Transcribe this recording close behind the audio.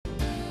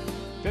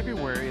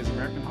February is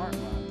American Heart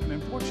Month, and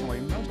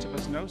unfortunately, most of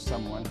us know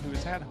someone who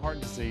has had heart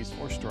disease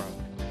or stroke.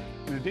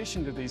 In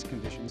addition to these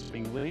conditions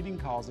being leading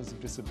causes of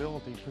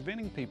disability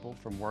preventing people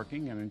from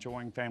working and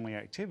enjoying family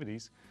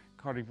activities,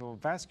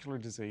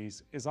 cardiovascular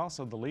disease is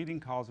also the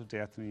leading cause of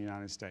death in the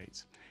United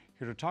States.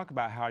 Here to talk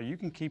about how you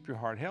can keep your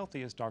heart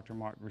healthy is Dr.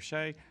 Mark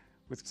Grise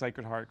with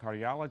Sacred Heart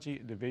Cardiology,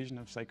 a division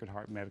of Sacred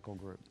Heart Medical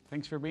Group.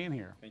 Thanks for being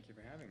here. Thank you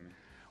for having me.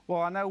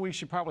 Well, I know we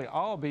should probably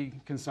all be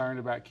concerned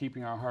about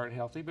keeping our heart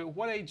healthy, but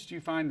what age do you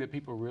find that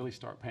people really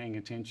start paying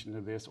attention to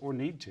this or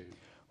need to?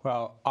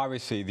 Well,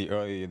 obviously, the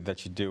earlier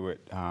that you do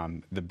it,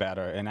 the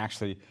better. And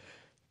actually,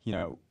 you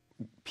know,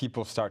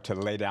 people start to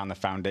lay down the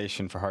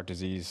foundation for heart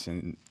disease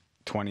in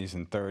 20s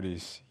and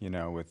 30s, you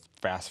know, with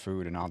fast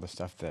food and all the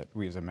stuff that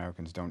we as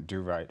Americans don't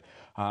do right.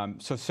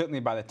 So certainly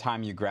by the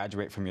time you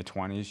graduate from your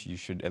 20s, you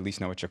should at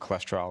least know what your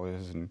cholesterol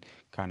is and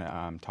kind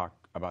of talk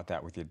about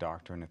that with your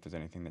doctor and if there's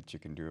anything that you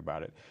can do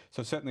about it.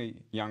 So certainly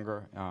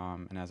younger,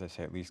 and as I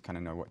say, at least kind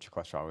of know what your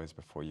cholesterol is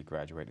before you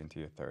graduate into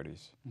your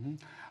 30s.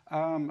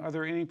 Are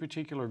there any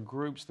particular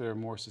groups that are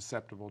more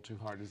susceptible to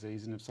heart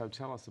disease, and if so,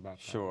 tell us about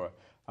that. Sure.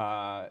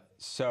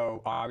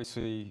 So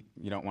obviously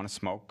you don't want to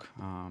smoke,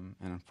 and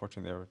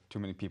unfortunately there are too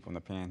many people in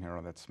the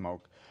Panhandle that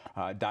smoke.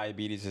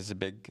 Diabetes is a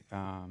big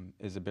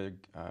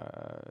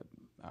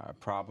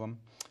problem.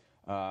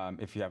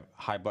 If you have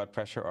high blood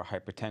pressure or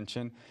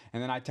hypertension.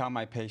 And then I tell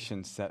my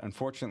patients that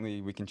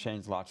unfortunately we can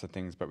change lots of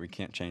things, but we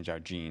can't change our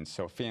genes.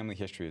 So family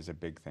history is a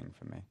big thing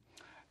for me.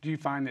 Do you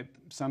find that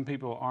some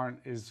people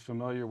aren't as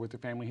familiar with their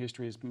family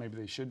history as maybe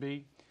they should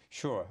be?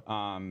 Sure.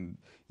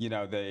 You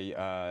know,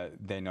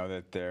 they know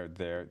that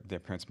their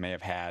parents may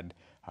have had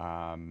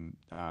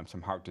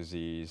some heart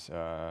disease.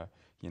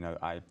 You know,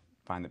 I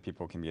find that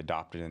people can be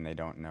adopted and they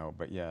don't know.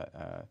 But yeah,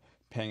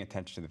 paying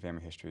attention to the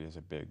family history is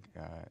a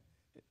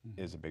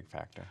big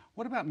factor.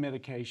 What about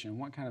medication?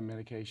 What kind of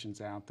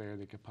medications out there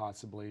that could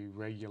possibly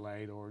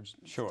regulate or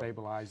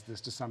stabilize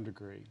this to some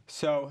degree?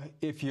 So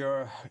if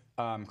your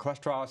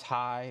cholesterol is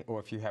high or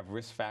if you have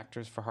risk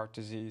factors for heart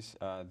disease,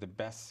 the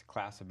best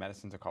class of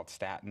medicines are called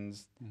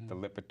statins, the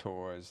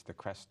Lipitors, the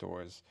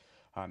Crestors.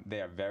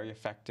 They are very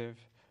effective.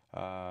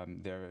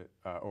 They're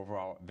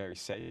overall very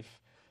safe.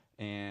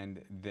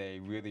 And they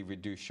really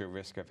reduce your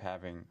risk of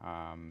having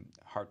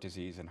heart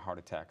disease and heart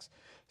attacks.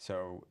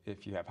 So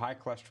if you have high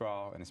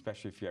cholesterol, and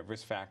especially if you have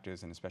risk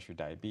factors, and especially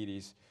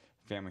diabetes,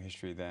 family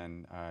history,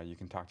 then you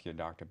can talk to your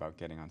doctor about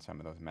getting on some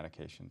of those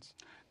medications.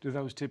 Do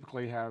those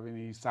typically have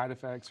any side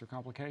effects or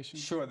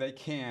complications? Sure, they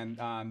can.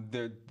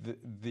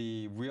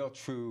 The real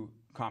true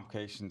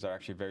complications are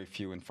actually very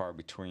few and far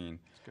between.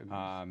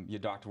 Your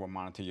doctor will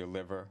monitor your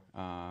liver,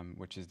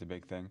 which is the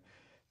big thing.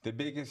 The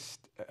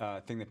biggest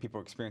thing that people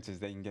experience is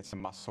they can get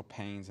some muscle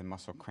pains and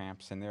muscle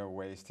cramps, and there are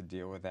ways to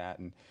deal with that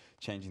and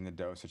changing the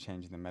dose or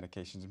changing the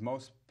medications.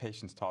 Most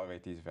patients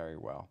tolerate these very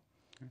well.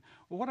 Okay.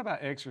 Well, what about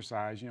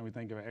exercise? You know, we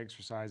think of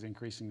exercise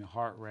increasing the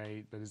heart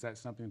rate, but is that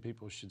something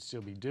people should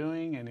still be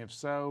doing? And if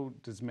so,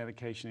 does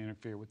medication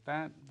interfere with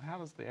that? How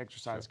does the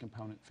exercise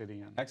component fit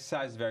in?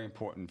 Exercise is very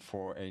important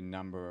for a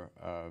number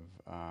of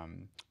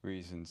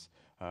reasons.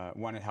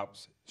 One, it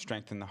helps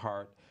strengthen the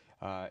heart.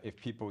 If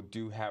people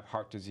do have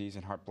heart disease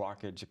and heart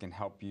blockage, it can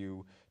help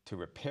you to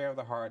repair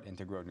the heart and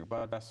to grow new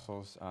blood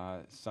vessels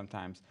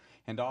sometimes.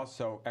 And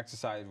also,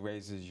 exercise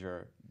raises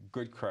your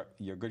good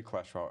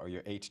cholesterol, or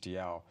your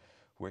HDL,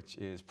 which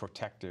is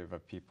protective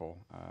of people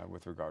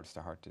with regards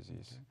to heart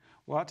disease. Okay.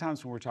 Well, a lot of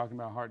times when we're talking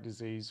about heart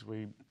disease,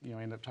 we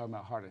end up talking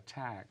about heart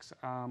attacks.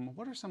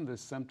 What are some of the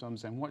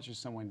symptoms, and what should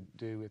someone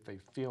do if they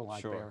feel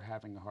like they're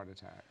having a heart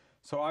attack?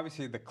 So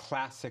obviously the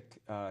classic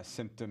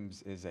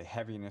symptoms is a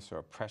heaviness or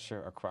a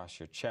pressure across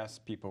your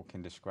chest. People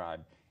can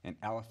describe an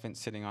elephant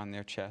sitting on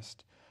their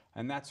chest,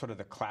 and that's sort of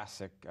the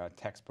classic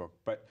textbook.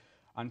 But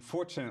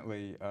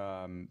unfortunately,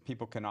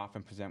 people can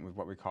often present with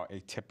what we call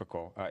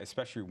atypical,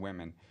 especially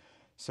women.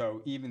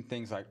 So even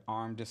things like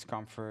arm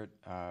discomfort,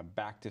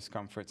 back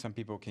discomfort, some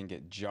people can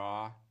get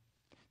jaw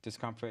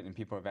discomfort, and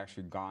people have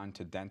actually gone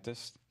to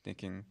dentists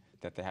thinking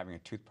that they're having a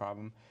tooth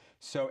problem.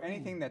 So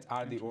anything that's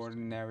out of the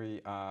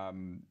ordinary,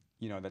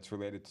 you know, that's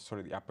related to sort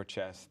of the upper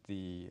chest,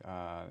 the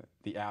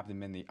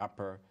abdomen, the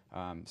upper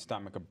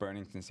stomach, a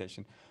burning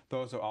sensation.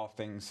 Those are all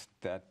things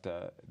that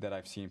that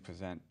I've seen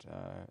present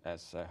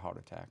as a heart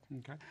attack.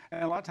 Okay.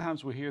 And a lot of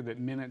times we hear that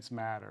minutes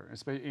matter,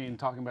 especially in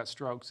talking about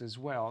strokes as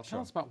well.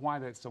 Tell us about why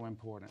that's so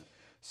important.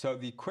 So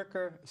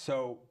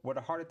what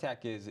a heart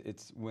attack is,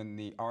 it's when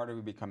the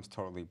artery becomes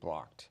totally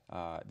blocked.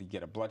 You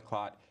get a blood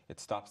clot, it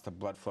stops the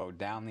blood flow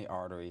down the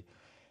artery,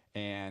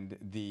 and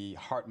the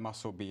heart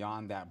muscle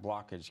beyond that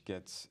blockage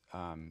gets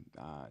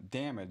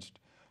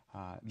damaged.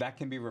 That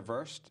can be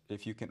reversed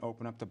if you can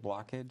open up the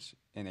blockage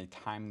in a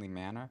timely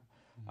manner.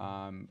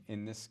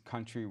 In this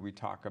country, we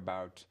talk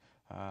about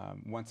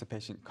once a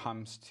patient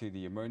comes to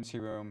the emergency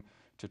room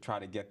to try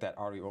to get that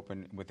artery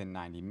open within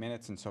 90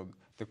 minutes. And so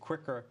the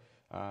quicker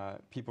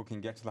people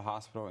can get to the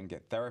hospital and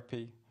get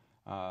therapy,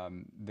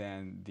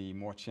 then the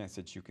more chance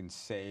that you can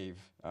save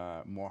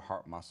more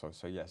heart muscle.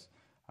 So yes,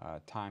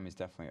 time is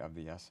definitely of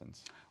the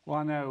essence. Well,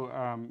 I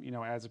know, you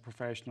know, as a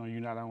professional, you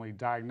not only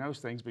diagnose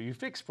things, but you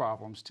fix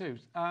problems too.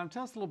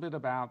 Tell us a little bit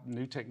about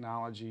new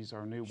technologies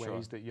or new Sure.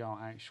 ways that y'all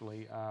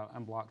actually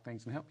unblock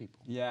things and help people.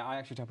 Yeah, I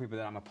actually tell people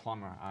that I'm a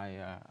plumber.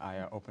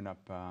 I open up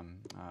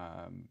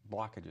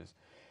blockages.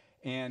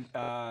 And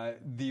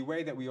the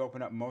way that we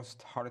open up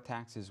most heart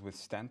attacks is with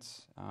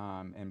stents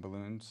and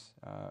balloons.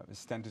 A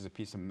stent is a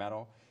piece of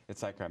metal.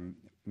 It's like a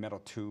metal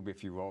tube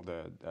if you rolled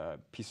a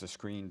piece of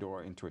screen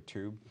door into a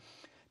tube.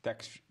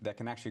 That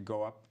can actually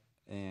go up,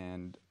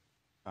 and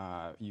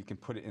you can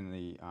put it in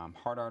the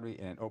heart artery,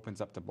 and it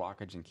opens up the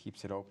blockage and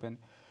keeps it open.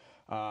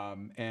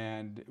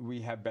 And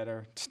we have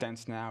better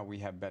stents now. We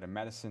have better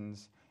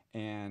medicines.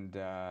 And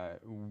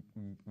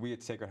we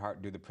at Sacred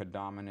Heart do the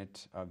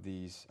predominant of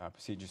these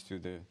procedures through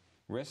the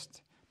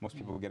wrist. Most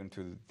people will get them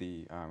through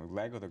the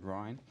leg or the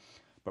groin.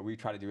 But we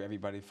try to do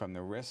everybody from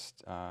the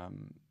wrist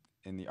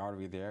in the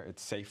artery there.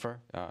 It's safer.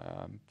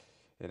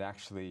 It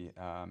actually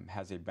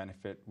has a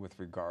benefit with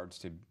regards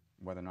to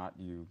whether or not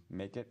you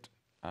make it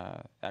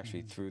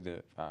actually through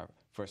the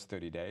first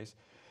 30 days.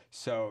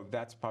 So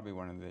that's probably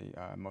one of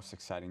the most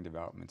exciting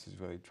developments, is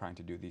really trying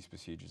to do these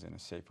procedures in a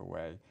safer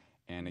way.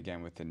 And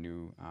again, with the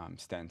new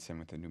stents and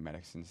with the new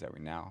medicines that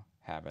we now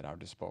have at our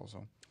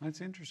disposal.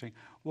 That's interesting.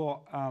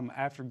 Well,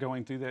 after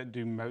going through that,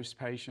 do most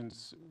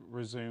patients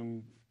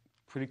resume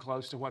pretty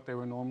close to what they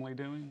were normally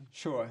doing?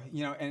 Sure.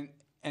 You know,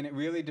 and it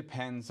really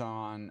depends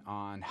on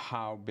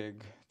how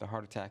big the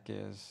heart attack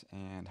is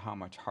and how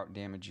much heart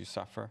damage you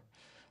suffer.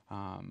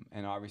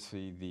 And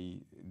obviously,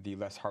 the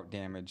less heart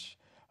damage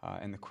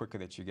and the quicker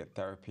that you get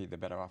therapy, the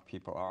better off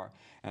people are.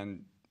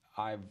 And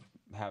I've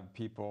have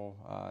people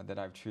that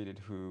I've treated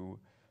who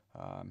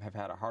have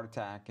had a heart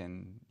attack,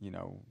 and you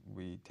know,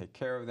 we take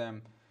care of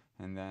them,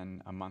 and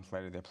then a month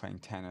later they're playing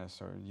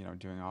tennis or, you know,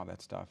 doing all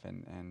that stuff,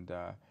 and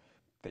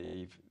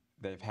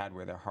they've had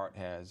where their heart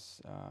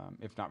has,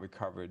 if not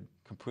recovered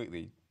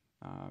completely,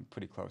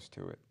 pretty close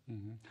to it.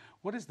 Mm-hmm.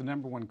 What is the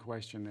 #1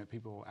 question that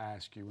people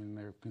ask you when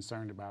they're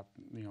concerned about,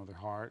 you know, their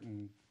heart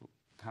and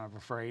kind of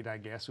afraid, I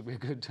guess would be a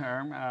good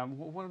term?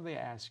 What do they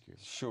ask you?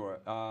 Sure.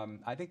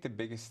 I think the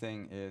biggest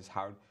thing is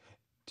how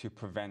to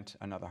prevent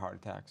another heart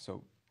attack.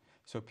 So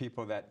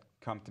people that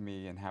come to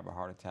me and have a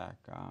heart attack,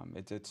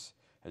 it's,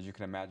 as you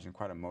can imagine,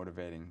 quite a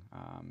motivating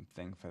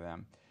thing for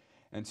them.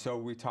 And so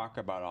we talk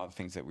about all the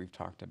things that we've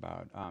talked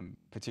about,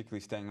 particularly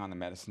staying on the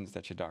medicines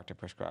that your doctor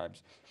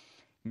prescribes,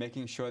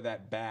 making sure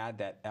that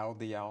that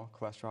LDL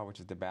cholesterol, which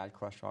is the bad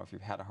cholesterol, if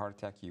you've had a heart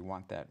attack, you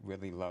want that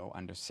really low,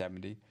 under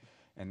 70.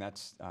 And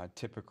that's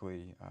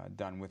typically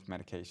done with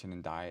medication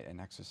and diet and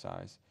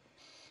exercise.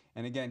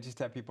 And again, just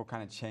have people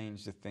kind of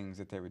change the things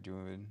that they were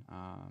doing.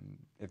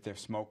 If they're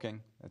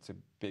smoking, that's a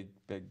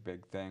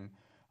big thing.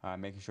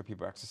 Making sure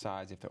people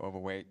exercise. If they're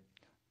overweight,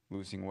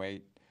 losing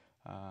weight.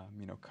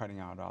 You know, cutting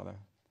out all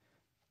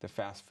the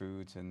fast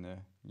foods and the,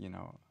 you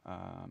know,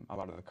 a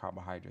lot of the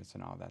carbohydrates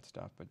and all that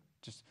stuff. But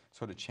just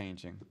sort of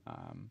changing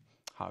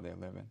how they're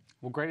living.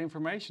 Well, great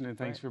information, and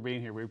thanks for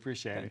being here. We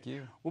appreciate it. Thank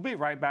you. We'll be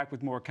right back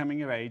with more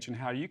Coming of Age and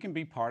how you can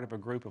be part of a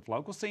group of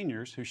local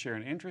seniors who share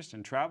an interest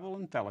in travel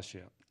and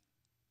fellowship.